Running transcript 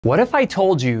What if I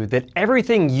told you that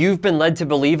everything you've been led to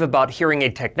believe about hearing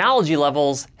aid technology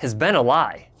levels has been a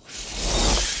lie?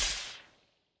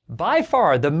 By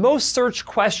far, the most searched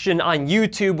question on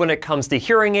YouTube when it comes to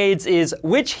hearing aids is,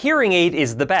 which hearing aid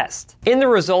is the best? In the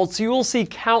results, you will see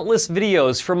countless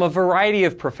videos from a variety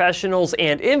of professionals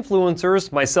and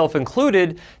influencers, myself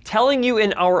included, telling you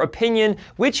in our opinion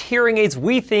which hearing aids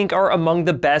we think are among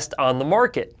the best on the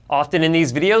market. Often in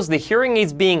these videos, the hearing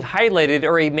aids being highlighted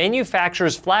are a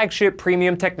manufacturer's flagship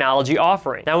premium technology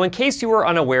offering. Now, in case you are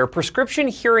unaware, prescription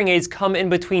hearing aids come in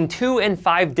between 2 and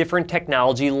 5 different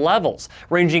technology levels,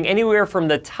 ranging anywhere from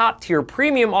the top tier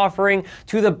premium offering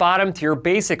to the bottom tier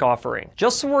basic offering.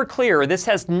 Just so we're clear, this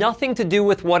has nothing to do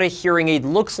with what a hearing aid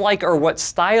looks like or what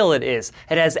style it is.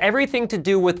 It has everything to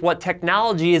do with what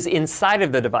technology is inside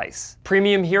of the device.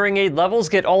 Premium hearing aid levels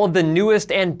get all of the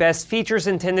newest and best features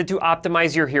intended to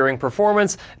optimize your hearing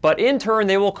performance, but in turn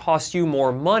they will cost you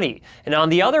more money. And on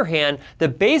the other hand, the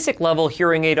basic level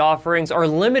hearing aid offerings are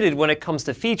limited when it comes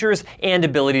to features and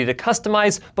ability to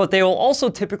customize, but they will also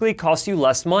typically cost you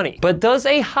less money. But does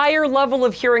a higher level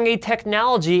of hearing aid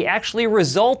technology actually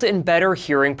result in better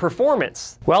hearing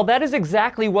performance? Well, that is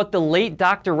exactly what the late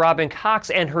Dr. Robyn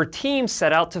Cox and her team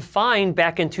set out to find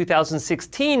back in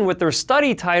 2016 with their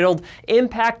study titled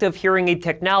Impact of Hearing Aid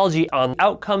Technology on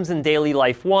Outcomes in Daily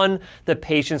Life 1, the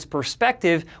Patient's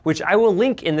Perspective, which I will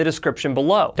link in the description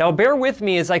below. Now bear with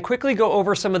me as I quickly go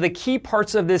over some of the key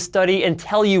parts of this study and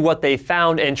tell you what they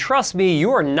found, and trust me,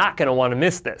 you are not going to want to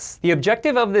miss this. The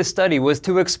objective of this study was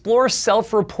to explore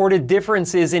self-reported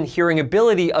differences in hearing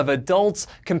ability of adults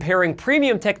comparing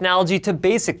premium technology to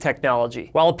basic technology.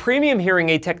 While premium hearing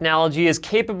aid technology is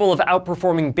capable of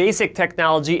outperforming basic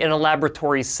technology in a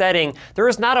laboratory setting, there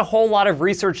is not a whole lot of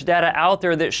research data out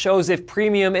there that shows if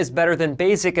premium is better than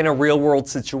basic in a real-world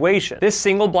situation. This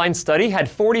single-blind study had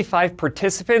 45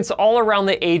 participants all around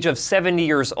the age of 70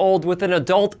 years old with an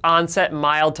adult onset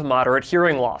mild to moderate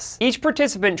hearing loss. Each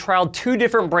participant trialed 2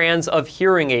 different brands of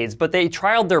hearing aids, but they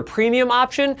trialed their premium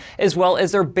option as well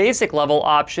as their basic level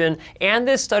option, and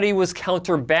this study was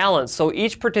counterbalanced, so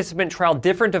each participant trialed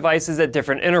different devices at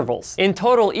different intervals. In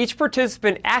total, each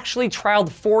participant actually trialed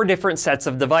 4 different sets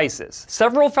of devices.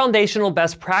 Several foundational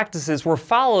best practices were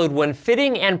followed when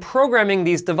fitting and programming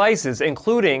these devices,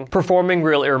 including performing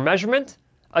real ear measurement,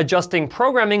 adjusting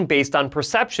programming based on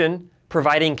perception,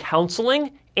 providing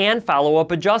counseling, and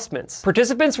follow-up adjustments.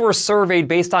 Participants were surveyed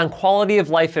based on quality of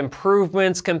life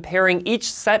improvements, comparing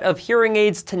each set of hearing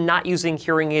aids to not using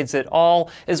hearing aids at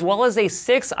all, as well as a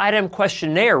 6-item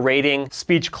questionnaire rating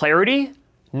speech clarity,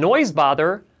 noise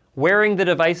bother, wearing the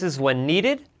devices when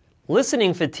needed,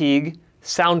 listening fatigue,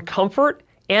 sound comfort,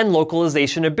 and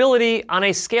localization ability on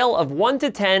a scale of 1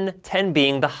 to 10, 10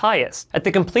 being the highest. At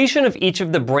the completion of each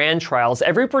of the brand trials,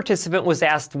 every participant was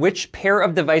asked which pair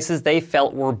of devices they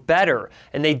felt were better,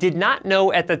 and they did not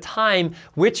know at the time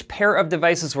which pair of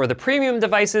devices were the premium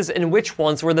devices and which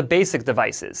ones were the basic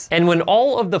devices. And when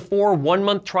all of the 4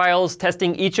 one-month trials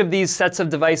testing each of these sets of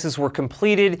devices were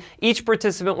completed, each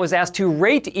participant was asked to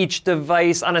rate each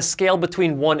device on a scale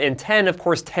between 1 and 10, of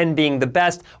course 10 being the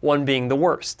best, 1 being the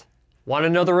worst. Want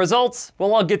to know the results?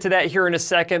 Well, I'll get to that here in a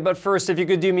second, but first, if you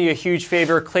could do me a huge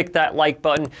favor, click that like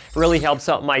button. It really helps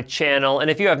out my channel. And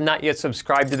if you have not yet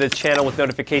subscribed to the channel with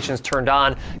notifications turned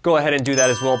on, go ahead and do that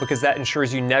as well, because that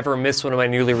ensures you never miss one of my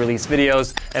newly released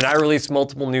videos. And I release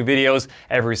multiple new videos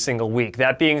every single week.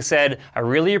 That being said, I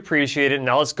really appreciate it.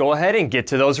 Now let's go ahead and get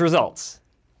to those results.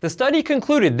 The study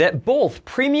concluded that both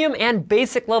premium and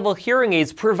basic level hearing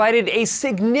aids provided a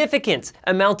significant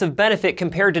amount of benefit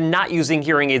compared to not using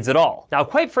hearing aids at all. Now,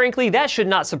 quite frankly, that should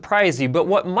not surprise you, but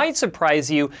what might surprise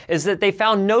you is that they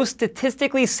found no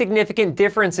statistically significant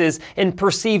differences in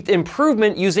perceived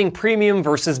improvement using premium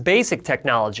versus basic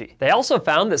technology. They also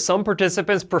found that some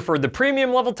participants preferred the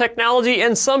premium level technology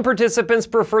and some participants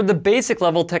preferred the basic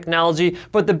level technology,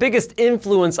 but the biggest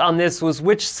influence on this was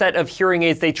which set of hearing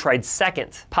aids they tried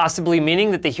second, possibly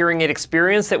meaning that the hearing aid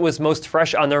experience that was most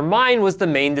fresh on their mind was the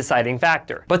main deciding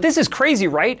factor. But this is crazy,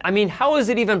 right? I mean, how is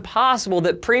it even possible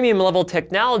that premium level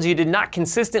technology did not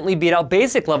consistently beat out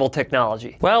basic level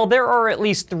technology? Well, there are at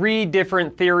least 3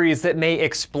 different theories that may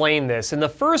explain this. And the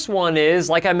first one is,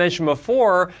 like I mentioned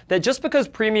before, that just because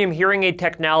premium hearing aid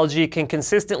technology can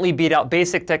consistently beat out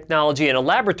basic technology in a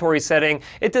laboratory setting,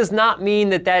 it does not mean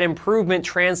that that improvement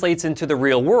translates into the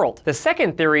real world. The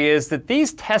second theory is that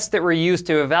these tests that were used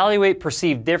to to evaluate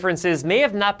perceived differences may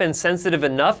have not been sensitive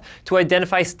enough to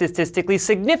identify statistically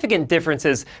significant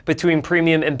differences between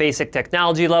premium and basic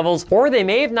technology levels, or they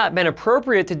may have not been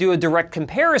appropriate to do a direct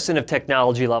comparison of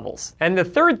technology levels. And the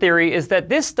third theory is that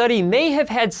this study may have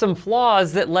had some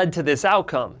flaws that led to this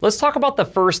outcome. Let's talk about the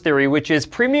first theory, which is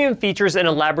premium features in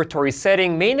a laboratory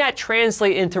setting may not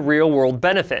translate into real-world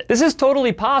benefit. This is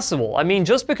totally possible. I mean,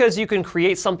 just because you can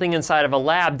create something inside of a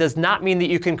lab does not mean that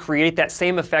you can create that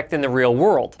same effect in the real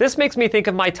world. This makes me think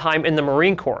of my time in the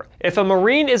Marine Corps. If a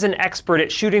Marine is an expert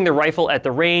at shooting the rifle at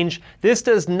the range, this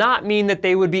does not mean that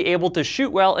they would be able to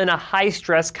shoot well in a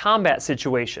high-stress combat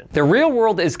situation. The real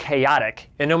world is chaotic,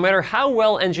 and no matter how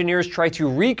well engineers try to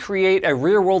recreate a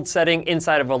real-world setting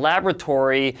inside of a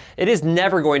laboratory, it is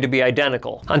never going to be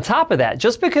identical. On top of that,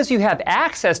 just because you have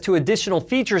access to additional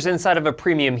features inside of a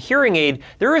premium hearing aid,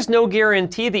 there is no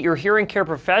guarantee that your hearing care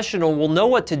professional will know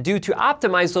what to do to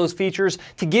optimize those features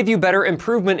to give you better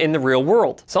improvement in the real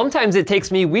world. Sometimes it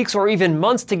takes me weeks or even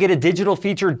months to get a digital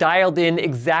feature dialed in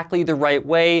exactly the right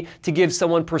way to give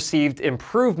someone perceived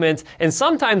improvement, and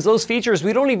sometimes those features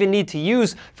we don't even need to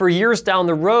use for years down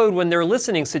the road when their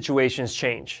listening situations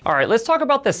change. Alright, let's talk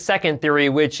about the second theory,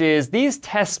 which is these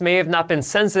tests may have not been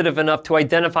sensitive enough to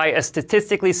identify a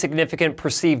statistically significant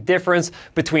perceived difference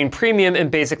between premium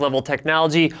and basic level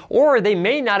technology, or they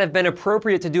may not have been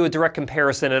appropriate to do a direct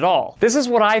comparison at all. This is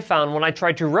what I found when I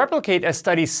tried to replicate a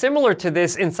study similar to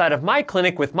this inside of my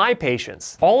clinic with my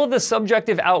patients. All of the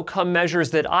subjective outcome measures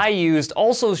that I used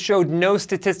also showed no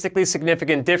statistically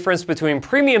significant difference between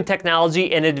premium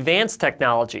technology and advanced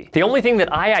technology. The only thing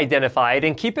that I identified,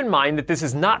 and keep in mind that this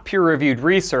is not peer-reviewed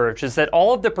research, is that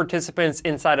all of the participants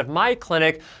inside of my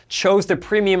clinic chose the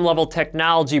premium level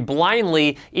technology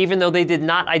blindly, even though they did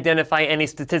not identify any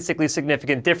statistically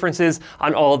significant differences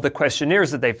on all of the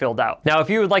questionnaires that they filled out. Now, if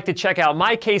you would like to check out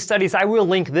my case studies, I will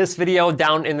link this video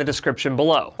down in the description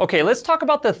below. Okay, let's talk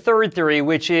about the third theory,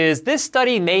 which is this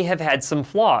study may have had some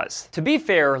flaws. To be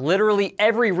fair, literally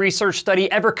every research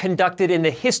study ever conducted in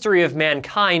the history of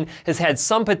mankind has had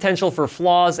some potential for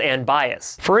flaws and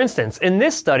bias. For instance, in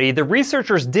this study, the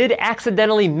researchers did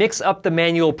accidentally mix up the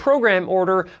manual program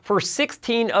order for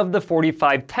 16 of the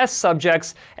 45 test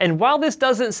subjects, and while this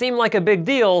doesn't seem like a big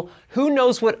deal, who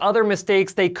knows what other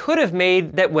mistakes they could have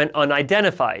made that went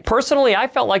unidentified. Personally, I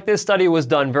felt like this study was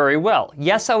done very well.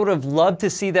 Yes, I would have loved to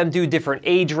see them do different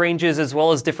age ranges as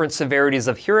well as different severities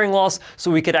of hearing loss so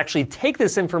we could actually take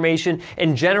this information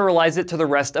and generalize it to the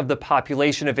rest of the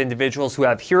population of individuals who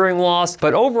have hearing loss.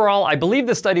 But overall, I believe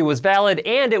the study was valid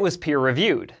and it was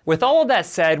peer-reviewed. With all of that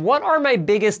said, what are my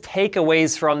biggest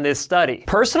takeaways from this study?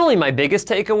 Personally, my biggest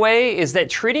takeaway is that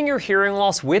treating your hearing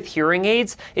loss with hearing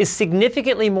aids is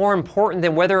significantly more important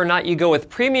than whether or not you go with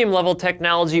premium level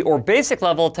technology or basic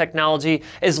level technology,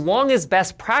 as long as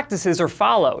best practices are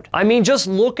followed. I mean, just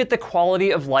look at the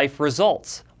quality of life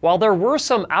results. While there were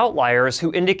some outliers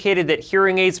who indicated that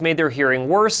hearing aids made their hearing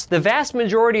worse, the vast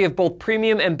majority of both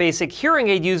premium and basic hearing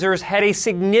aid users had a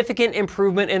significant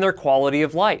improvement in their quality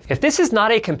of life. If this is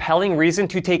not a compelling reason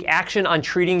to take action on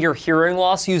treating your hearing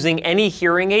loss using any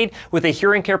hearing aid with a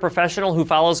hearing care professional who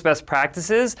follows best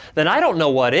practices, then I don't know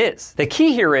what is. The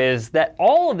key here is that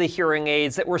all of the hearing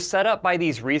aids that were set up by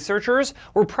these researchers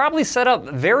were probably set up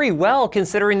very well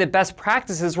considering that best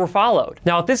practices were followed.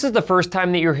 Now, if this is the first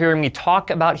time that you're hearing me talk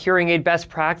about hearing aid best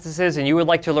practices and you would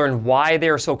like to learn why they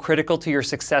are so critical to your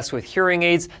success with hearing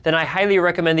aids, then I highly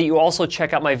recommend that you also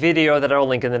check out my video that I'll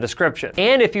link in the description.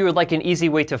 And if you would like an easy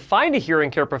way to find a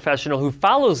hearing care professional who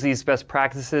follows these best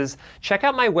practices, check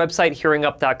out my website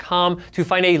hearingup.com to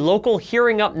find a local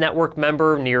Hearing Up Network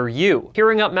member near you.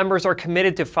 Hearing Up members are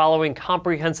committed to following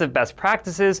comprehensive best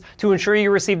practices to ensure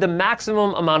you receive the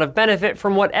maximum amount of benefit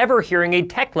from whatever hearing aid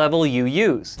tech level you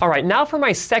use. Alright, now for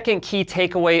my second key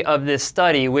takeaway of this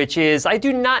study, which is I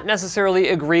do not necessarily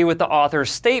agree with the author's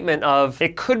statement of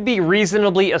it could be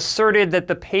reasonably asserted that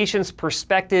the patient's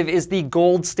perspective is the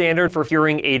gold standard for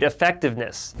hearing aid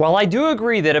effectiveness. While I do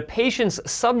agree that a patient's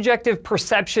subjective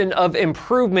perception of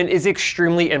improvement is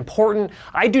extremely important,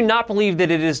 I do not believe that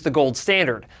it is the gold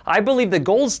standard. I believe the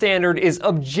gold standard is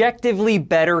objectively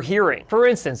better hearing. For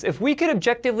instance, if we could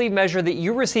objectively measure that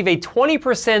you receive a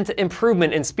 20%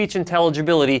 improvement in speech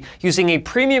intelligibility using a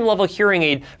premium level hearing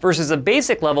aid versus a basic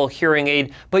basic level hearing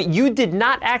aid, but you did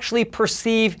not actually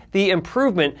perceive the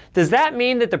improvement, does that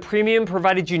mean that the premium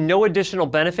provided you no additional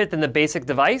benefit than the basic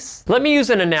device? Let me use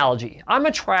an analogy. I'm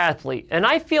a triathlete, and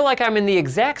I feel like I'm in the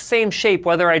exact same shape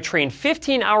whether I train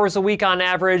 15 hours a week on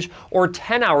average or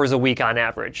 10 hours a week on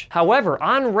average. However,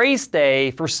 on race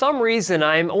day, for some reason,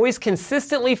 I'm always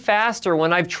consistently faster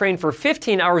when I've trained for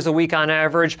 15 hours a week on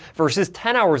average versus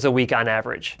 10 hours a week on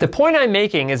average. The point I'm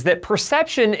making is that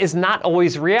perception is not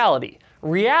always reality.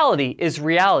 Reality is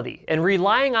reality, and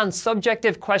relying on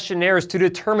subjective questionnaires to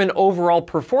determine overall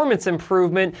performance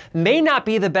improvement may not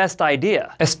be the best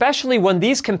idea, especially when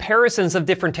these comparisons of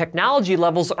different technology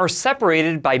levels are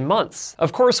separated by months.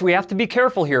 Of course, we have to be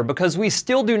careful here because we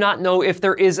still do not know if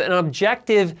there is an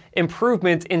objective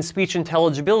improvement in speech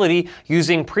intelligibility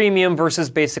using premium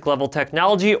versus basic level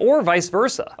technology or vice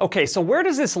versa. Okay, so where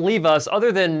does this leave us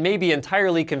other than maybe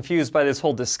entirely confused by this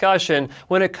whole discussion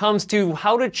when it comes to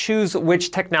how to choose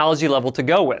which technology level to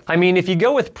go with? I mean, if you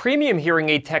go with premium hearing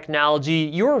aid technology,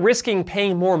 you're risking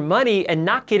paying more money and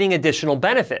not getting additional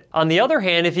benefit. On the other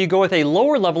hand, if you go with a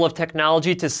lower level of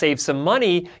technology to save some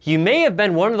money, you may have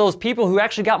been one of those people who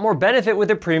actually got more benefit with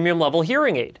a premium level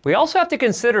hearing aid. We also have to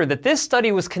consider that this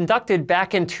study was conducted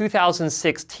back in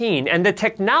 2016, and the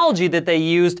technology that they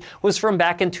used was from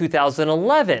back in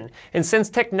 2011. And since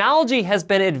technology has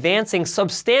been advancing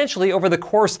substantially over the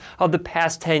course of the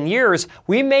past 10 years,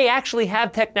 we may actually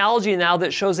have technology now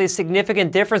that shows a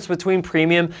significant difference between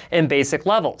premium and basic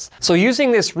levels. So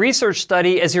using this research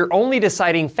study as your only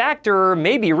deciding factor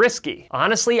may be risky.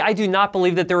 Honestly, I do not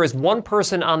believe that there is one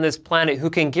person on this planet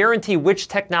who can guarantee which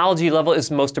technology level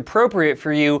is most appropriate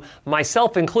for you,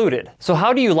 myself included. So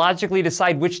how do you logically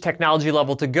decide which technology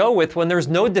level to go with when there's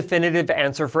no definitive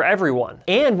answer for everyone?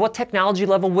 And what technology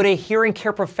level would a hearing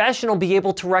care professional be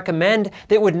able to recommend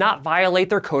that would not violate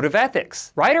their code of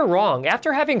ethics? Right or wrong,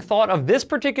 after having thought of this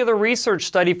particular research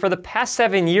study for the past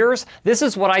 7 years, this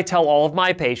is what I tell all of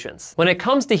my patients. When it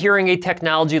comes to hearing aid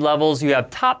technology levels, you have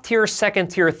top tier, second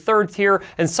tier, third tier,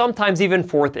 and sometimes even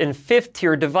fourth and fifth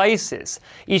tier devices.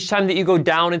 Each time that you go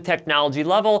down in technology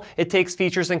level, it takes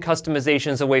features and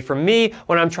customizations away from me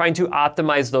when I'm trying to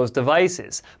optimize those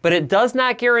devices. But it does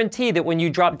not guarantee that when you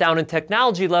drop down in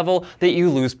technology level that you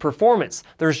lose performance.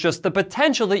 There's just the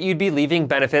potential that you'd be leaving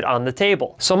benefit on the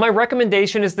table. So my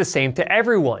recommendation is the same to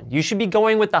everyone. You should be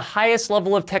going with the highest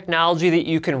level of technology that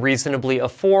you can reasonably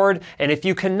afford, and if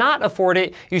you cannot afford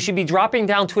it, you should be dropping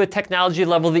down to a technology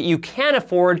level that you can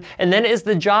afford, and then it is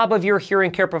the job of your hearing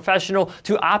care professional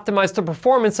to optimize the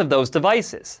performance of those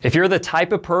devices. If you're the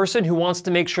type of person who wants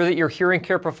to make sure that your hearing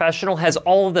care professional has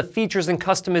all of the features and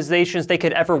customizations they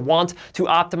could ever want to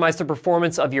optimize the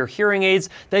performance of your hearing aids,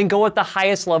 then go with the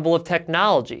highest level of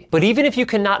technology. But even if you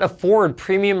cannot afford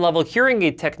premium level hearing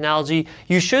aid technology,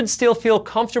 you should still feel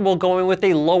comfortable going with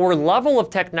a lower level of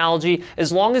technology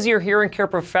as long as your hearing care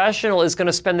professional is going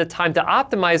to spend the time to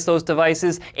optimize those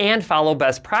devices and follow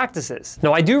best practices.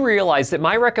 Now, I do realize that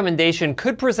my recommendation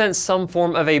could present some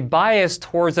form of a bias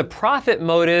towards a profit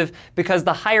motive because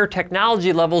the higher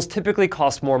technology levels typically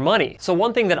cost more money. So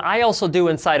one thing that I also do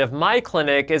inside of my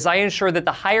clinic is I ensure that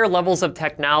the higher levels of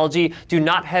technology do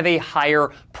not have a higher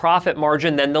profit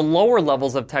margin than the lower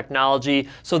levels of technology.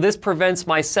 So this prevents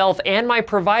myself and my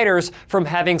providers from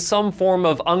having some form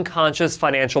of unconscious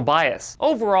financial bias.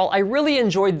 Overall, I really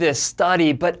enjoyed this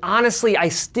study, but honestly, I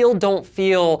still don't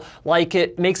feel like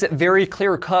it makes it very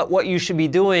clear-cut what you should be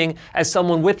doing as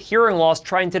someone with hearing loss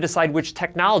trying to decide which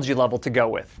technology level to go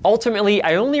with. Ultimately,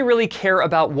 I only really care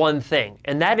about one thing,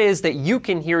 and that is that you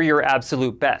can hear your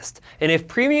absolute best. And if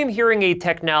premium hearing aid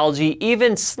technology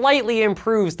even slightly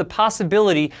improves the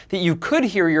possibility that you could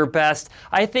hear your best,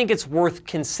 I think it's worth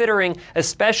considering,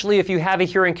 especially if you have a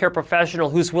hearing care professional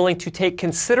who's willing to take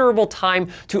considerable time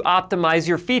to optimize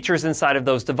your features inside of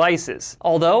those devices.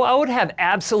 Although I would have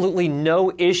absolutely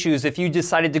no issues if you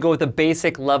decided to go with a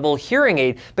basic level hearing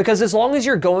aid, because as long as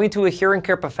you're going to a hearing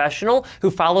care professional who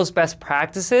follows best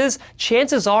practices,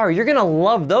 chances are you're going to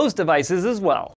love those devices as well.